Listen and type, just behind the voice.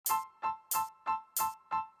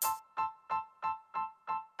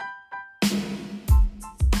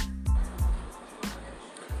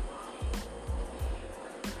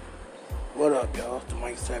up, y'all? It's the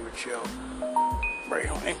Mike Savage Show. Right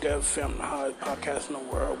here on Anchor FM, the hottest podcast in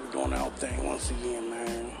the world. We're doing our thing once again,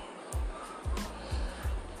 man.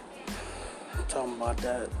 I'm talking about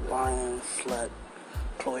that lion slut,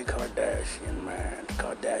 Khloe Kardashian, man. The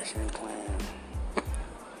Kardashian clan.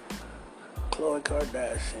 Khloe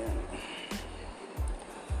Kardashian.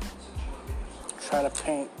 Try to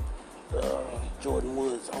paint Jordyn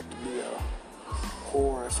Woods out to be a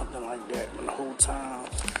whore or something like that. And the whole time,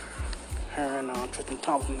 her and Tristan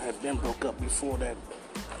Thompson had been broke up before that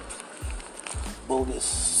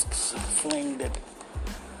bogus fling, that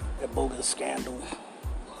bogus scandal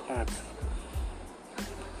happened.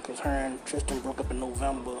 Because her and Tristan broke up in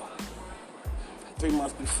November, 3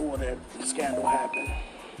 months before that scandal happened.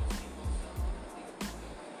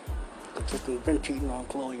 Because Tristan had been cheating on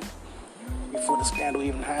Khloe before the scandal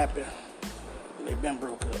even happened. They've been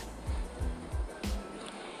broke up.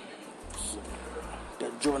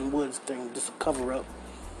 That Jordyn Woods thing, just a cover up.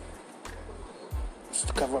 Just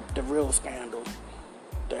to cover up the real scandal.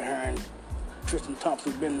 That her and Tristan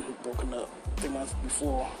Thompson been broken up 3 months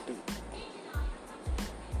before.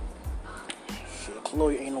 Shit,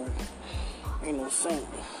 Khloe ain't no saint.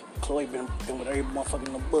 Khloe been with every motherfucker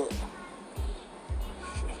in the book.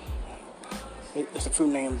 Shit. There's a few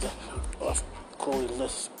names off Khloe's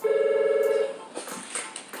list.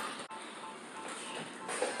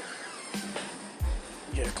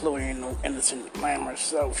 Yeah, Khloe ain't no innocent lamb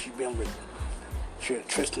herself. She been with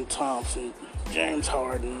Tristan Thompson, James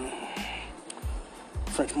Harden,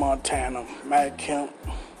 French Montana, Matt Kemp,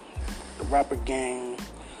 the Rapper Gang,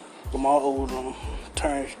 Lamar Odom,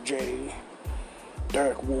 Terrence J,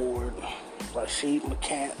 Derek Ward, Rashid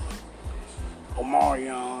McCants,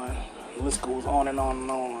 Omarion. The list goes on and on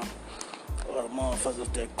and on. All the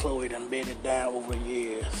motherfuckers that Khloe done bedded down over the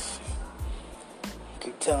years.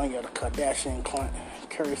 Keep telling y'all the Kardashian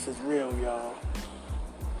curse is real, y'all.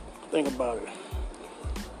 Think about it.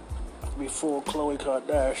 Before Khloe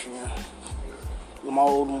Kardashian, Lamar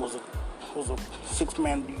Odom was a sixth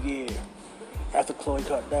man of the year. After Khloe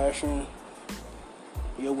Kardashian,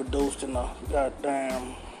 he overdosed in a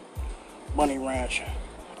goddamn bunny ranch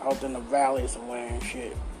out in the valley somewhere and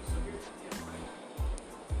shit.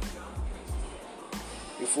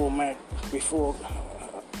 Before Matt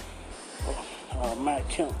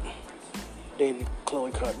Kemp dated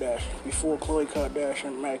Khloe Kardashian. Before Khloe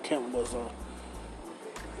Kardashian, Matt Kemp was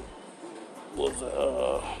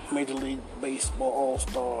a Major League Baseball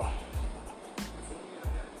All-Star,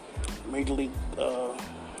 Major League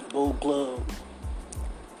Gold Glove.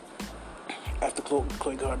 After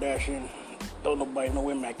Khloe Kardashian, don't nobody know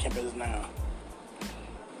where Matt Kemp is now.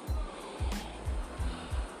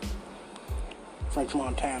 French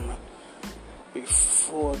Montana.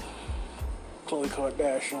 Before Khloe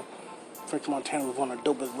Kardashian, French Montana was one of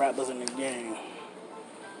the dopest rappers in the game.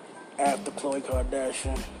 After Khloe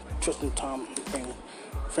Kardashian, Tristan Thompson,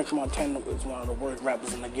 French Montana is one of the worst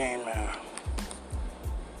rappers in the game now.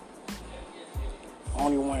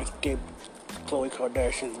 Only one that escaped Khloe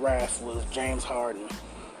Kardashian's wrath was James Harden.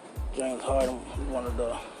 James Harden was one of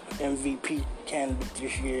the MVP candidates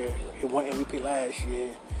this year. He won MVP last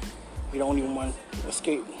year. He the only one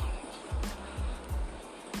escaped.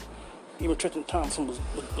 Even Tristan Thompson was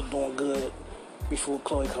doing good before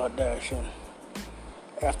Khloe Kardashian.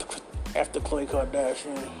 After Khloe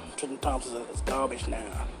Kardashian, Tristan Thompson is garbage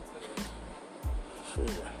now.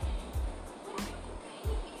 Shit.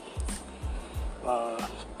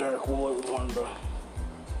 Derek Ward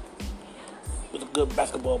was a good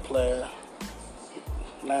basketball player.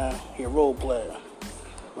 Now he a role player.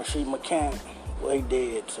 Rashid McCants, well, he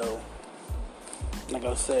dead, so like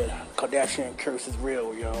I said, Kardashian curse is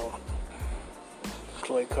real, y'all.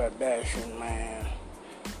 Khloe Kardashian, man,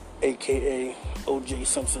 aka O.J.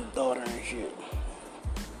 Simpson's daughter and shit.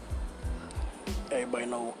 Everybody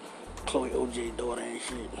know Khloe O.J. daughter and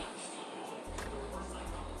shit.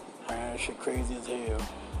 Man, that shit crazy as hell.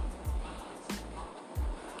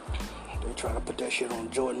 They try to put that shit on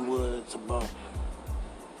Jordyn Woods about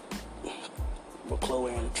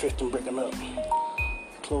Khloe and Tristan breaking up.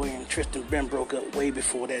 Khloe and Tristan been broke up way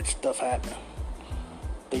before that stuff happened.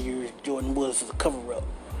 They used Jordyn Woods as a cover-up.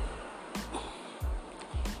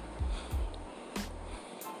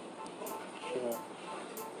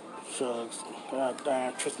 Shucks.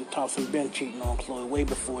 Goddamn, Tristan Thompson been cheating on Khloe way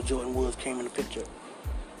before Jordyn Woods came in the picture.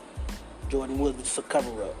 Jordyn Woods was just a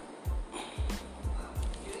cover-up.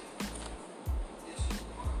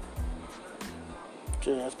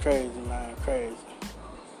 Shit, that's crazy, man. Crazy.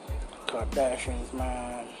 Kardashians,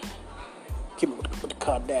 man. Keep it with the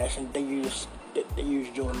Kardashians. They use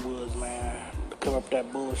Jordyn Woods, man, to cover up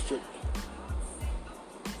that bullshit.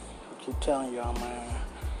 Keep telling y'all, man.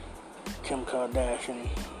 Kim Kardashian,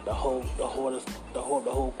 the whole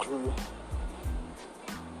crew,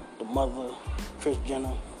 the mother, Kris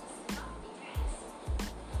Jenner.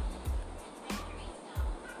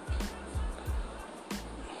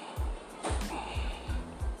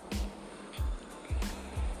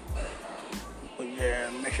 But yeah,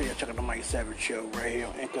 make sure y'all check out the Mike Savage Show right here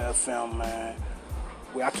on Anchor FM, man.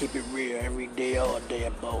 Where I keep it real every day, all day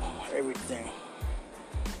about everything.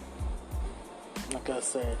 Like I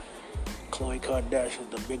said, Khloe Kardashian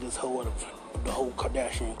is the biggest hoe of the whole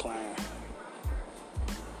Kardashian clan.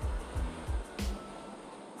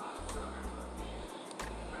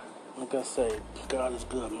 Like I say, God is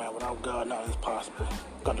good, man. Without God, nothing is possible.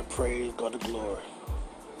 God to praise, God to glory.